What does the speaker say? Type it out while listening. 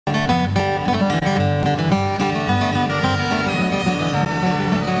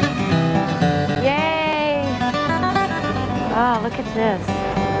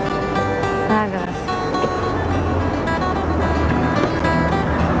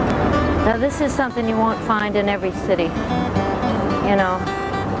Now this is something you won't find in every city. You know,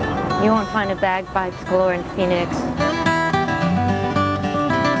 you won't find a bagpipes galore in Phoenix.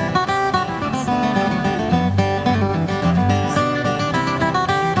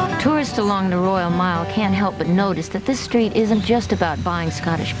 Tourists along the Royal Mile can't help but notice that this street isn't just about buying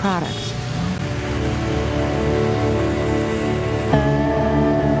Scottish products.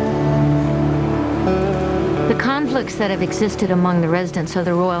 The conflicts that have existed among the residents of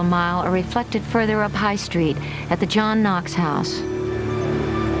the Royal Mile are reflected further up High Street at the John Knox House.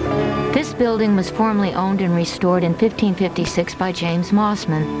 This building was formerly owned and restored in 1556 by James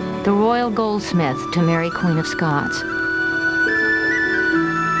Mossman, the royal goldsmith to Mary Queen of Scots.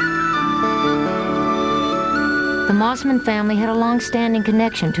 The Mossman family had a long-standing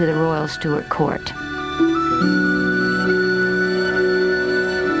connection to the Royal Stuart court.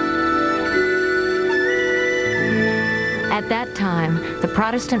 At that time, the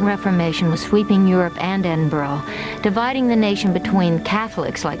Protestant Reformation was sweeping Europe and Edinburgh, dividing the nation between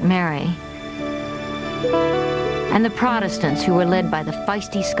Catholics like Mary and the Protestants, who were led by the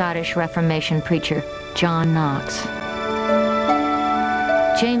feisty Scottish Reformation preacher John Knox.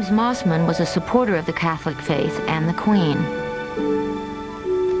 James Mossman was a supporter of the Catholic faith and the Queen.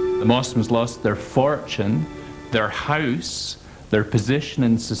 The Mossmans lost their fortune, their house, their position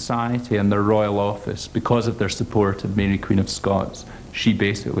in society and their royal office because of their support of Mary Queen of Scots. She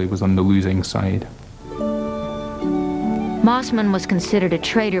basically was on the losing side. Mossman was considered a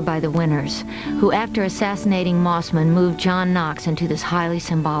traitor by the winners, who after assassinating Mossman moved John Knox into this highly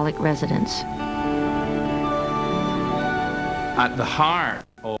symbolic residence. At the heart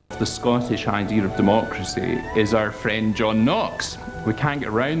of the Scottish idea of democracy is our friend John Knox. We can't get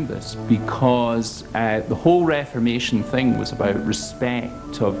around this because the whole Reformation thing was about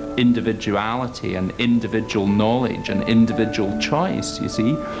respect of individuality and individual knowledge and individual choice, you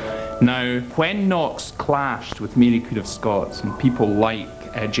see. Now, when Knox clashed with Mary Queen of Scots and people like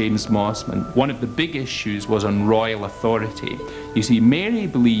James Mossman, one of the big issues was on royal authority. You see, Mary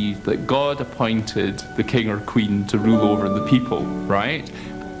believed that God appointed the king or queen to rule over the people, right?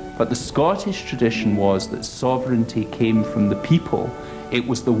 But the Scottish tradition was that sovereignty came from the people. It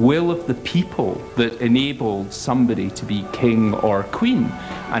was the will of the people that enabled somebody to be king or queen.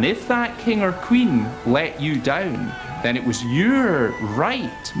 And if that king or queen let you down, then it was your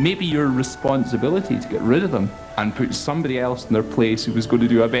right, maybe your responsibility, to get rid of them and put somebody else in their place who was going to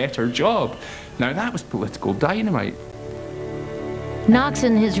do a better job. Now that was political dynamite. Knox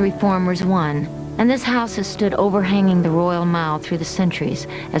and his reformers won, and this house has stood overhanging the Royal Mile through the centuries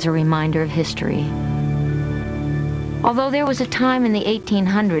as a reminder of history. Although there was a time in the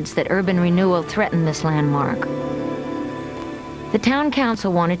 1800s that urban renewal threatened this landmark. The town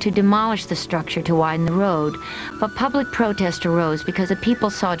council wanted to demolish the structure to widen the road, but public protest arose because the people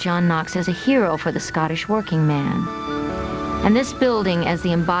saw John Knox as a hero for the Scottish working man, and this building as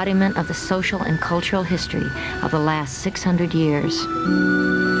the embodiment of the social and cultural history of the last 600 years.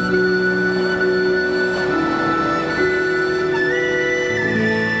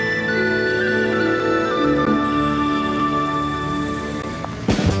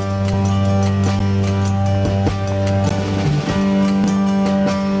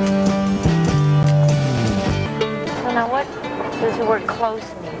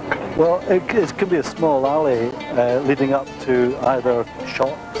 Well, it could be a small alley leading up to either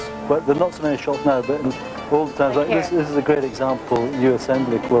shops, but there are not so many shops now, but in old times, like this is a great example, New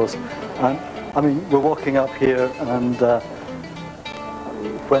Assembly Close. And I mean, we're walking up here, and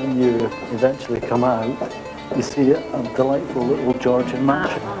when you eventually come out, you see a delightful little Georgian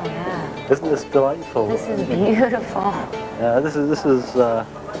mansion. Oh, yeah. Isn't this delightful? This is beautiful. Yeah, this is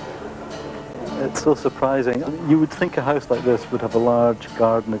it's so surprising. You would think a house like this would have a large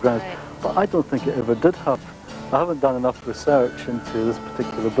garden or grounds, but I don't think it ever did have. I haven't done enough research into this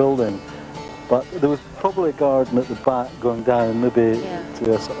particular building, but there was probably a garden at the back going down, maybe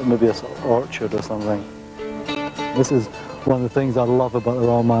to a sort of orchard or something. This is one of the things I love about the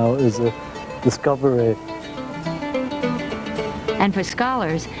Royal Mile, is the discovery. And for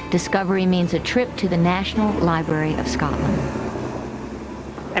scholars, discovery means a trip to the National Library of Scotland.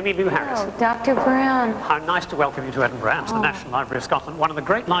 Emmylou Harris. Oh, Dr. Brown. How nice to welcome you to Edinburgh and to the National Library of Scotland, one of the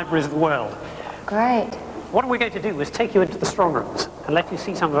great libraries of the world. Great. What we're going to do is take you into the strong rooms and let you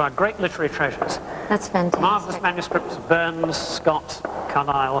see some of our great literary treasures. That's fantastic. Marvellous manuscripts of Burns, Scott,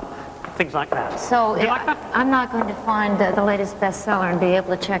 Carlyle, things like that. So do you like that? I'm not going to find the latest bestseller and be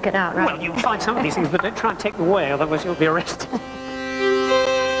able to check it out, right? Well, you'll find some of these things, but don't try and take them away, otherwise you'll be arrested.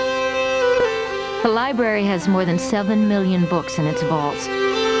 The library has more than 7 million books in its vaults.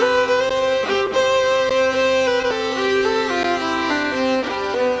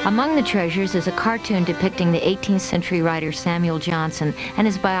 Among the treasures is a cartoon depicting the 18th century writer Samuel Johnson and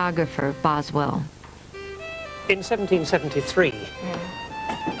his biographer, Boswell. In 1773,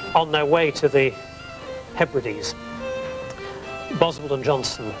 on their way to the Hebrides, Boswell and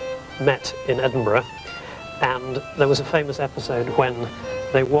Johnson met in Edinburgh, and there was a famous episode when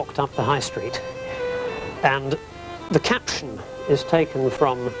they walked up the high street, and the caption is taken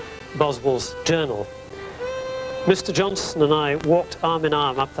from Boswell's journal. Mr. Johnson and I walked arm in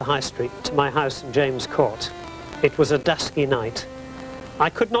arm up the high street to my house in James Court. It was a dusky night.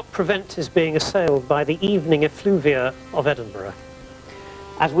 I could not prevent his being assailed by the evening effluvia of Edinburgh.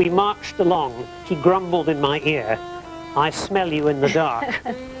 As we marched along, he grumbled in my ear, "I smell you in the dark."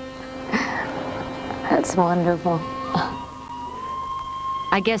 That's wonderful.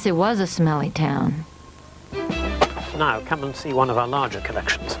 I guess it was a smelly town. Now, come and see one of our larger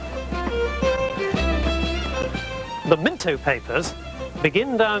collections. The Minto papers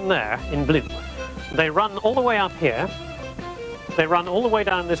begin down there in blue. They run all the way up here. They run all the way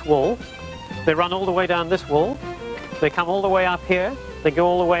down this wall. They run all the way down this wall. They come all the way up here. They go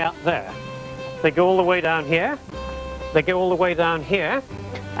all the way up there. They go all the way down here. They go all the way down here.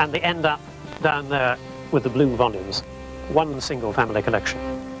 And they end up down there with the blue volumes. One single family collection.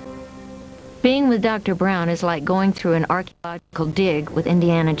 Being with Dr. Brown is like going through an archaeological dig with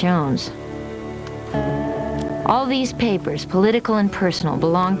Indiana Jones. All these papers, political and personal,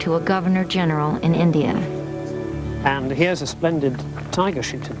 belong to a governor general in India. And here's a splendid tiger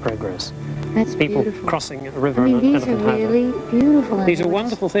shoot in progress. That's People beautiful. crossing a river I mean, on an these are elephant highway. really beautiful. These are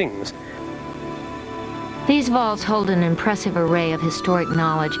wonderful things. These vaults hold an impressive array of historic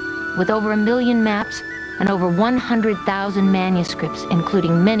knowledge, with over 1 million maps and over 100,000 manuscripts,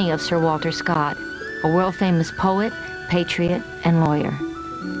 including many of Sir Walter Scott, a world-famous poet, patriot, and lawyer.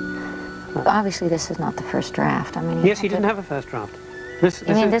 Obviously, this is not the first draft. I mean, Yes, he didn't have a first draft. This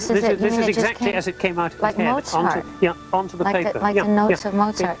You mean is this is it? You mean it just exactly came as it came out of like his head. Mozart? Onto the like paper. the Yeah, notes yeah. of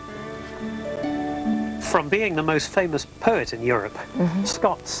Mozart. From being the most famous poet in Europe,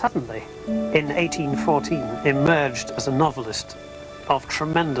 Scott suddenly, in 1814, emerged as a novelist of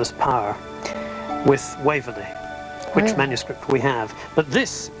tremendous power with Waverley, which Really? manuscript we have. But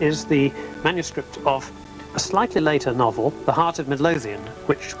this is the manuscript of a slightly later novel, The Heart of Midlothian,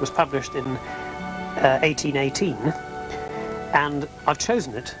 which was published in 1818. And I've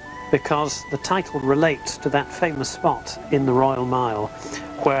chosen it because the title relates to that famous spot in the Royal Mile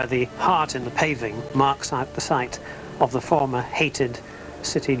where the heart in the paving marks out the site of the former hated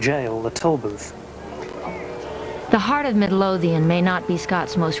city jail, the Tolbooth. The Heart of Midlothian may not be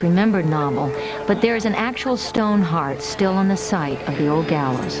Scott's most remembered novel, but there is an actual stone heart still on the site of the old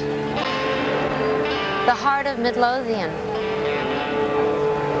gallows. The Heart of Midlothian.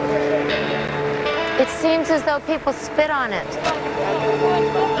 It seems as though people spit on it.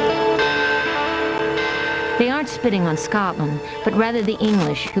 They aren't spitting on Scotland, but rather the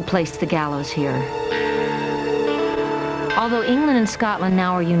English who placed the gallows here. Although England and Scotland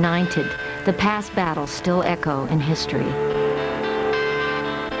now are united, the past battles still echo in history.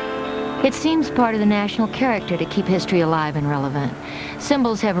 It seems part of the national character to keep history alive and relevant.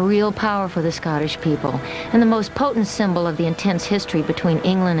 Symbols have real power for the Scottish people, and the most potent symbol of the intense history between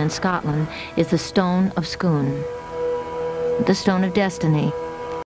England and Scotland is the Stone of Scone, the Stone of Destiny.